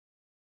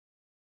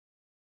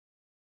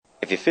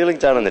If you're feeling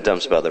down in the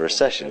dumps about the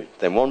recession,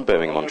 then one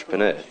Birmingham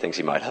entrepreneur thinks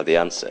he might have the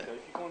answer.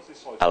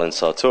 Allan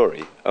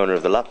Sartori, owner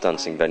of the lap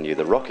dancing venue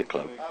The Rocket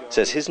Club,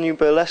 says his new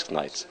burlesque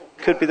nights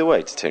could be the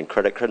way to turn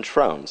credit crunch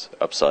frowns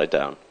upside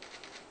down.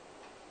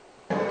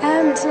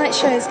 Tonight's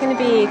show is going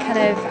to be kind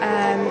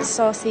of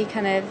saucy,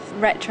 kind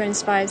of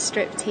retro-inspired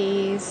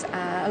striptease,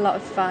 a lot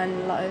of fun,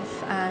 a lot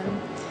of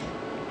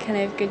kind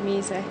of good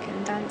music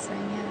and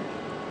dancing, yeah.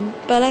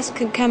 Burlesque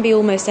can be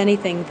almost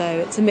anything, though.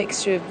 It's a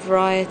mixture of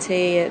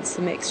variety, it's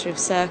a mixture of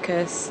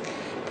circus,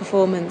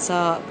 performance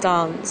art,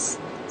 dance,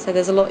 so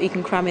there's a lot you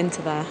can cram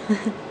into there.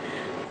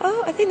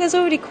 Oh, I think there's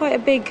already quite a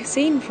big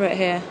scene for it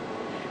here,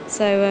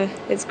 so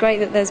it's great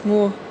that there's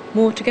more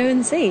to go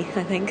and see,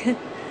 I think.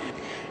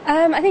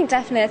 I think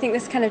definitely. I think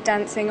this kind of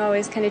dancing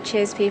always kind of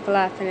cheers people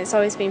up, and it's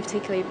always been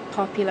particularly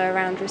popular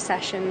around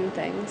recession and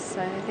things,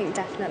 so I think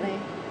definitely.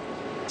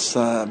 It's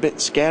a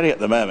bit scary at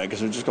the moment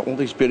because we've just got all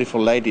these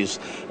beautiful ladies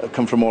that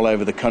come from all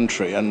over the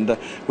country, and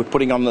we're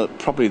putting on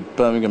probably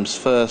Birmingham's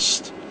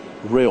first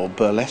real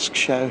burlesque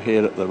show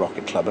here at the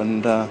Rocket Club,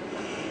 and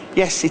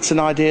yes, it's an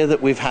idea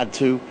that we've had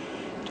to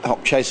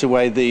help chase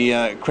away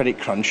the credit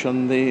crunch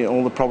and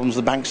all the problems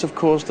the banks have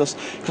caused us,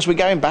 because we're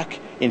going back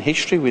in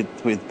history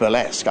with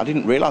burlesque. I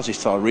didn't realise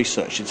this till I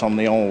researched it on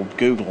the old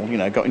Google,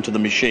 got into the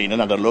machine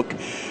and had a look.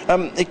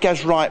 It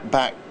goes right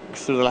back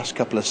through the last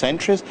couple of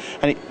centuries,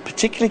 and it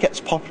particularly gets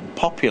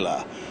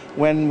popular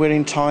when we're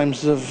in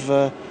times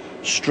of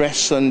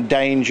stress and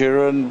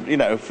danger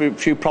and a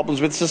few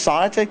problems with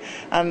society,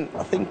 and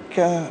I think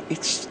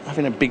it's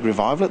having a big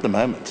revival at the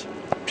moment,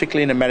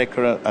 particularly in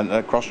America and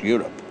across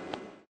Europe.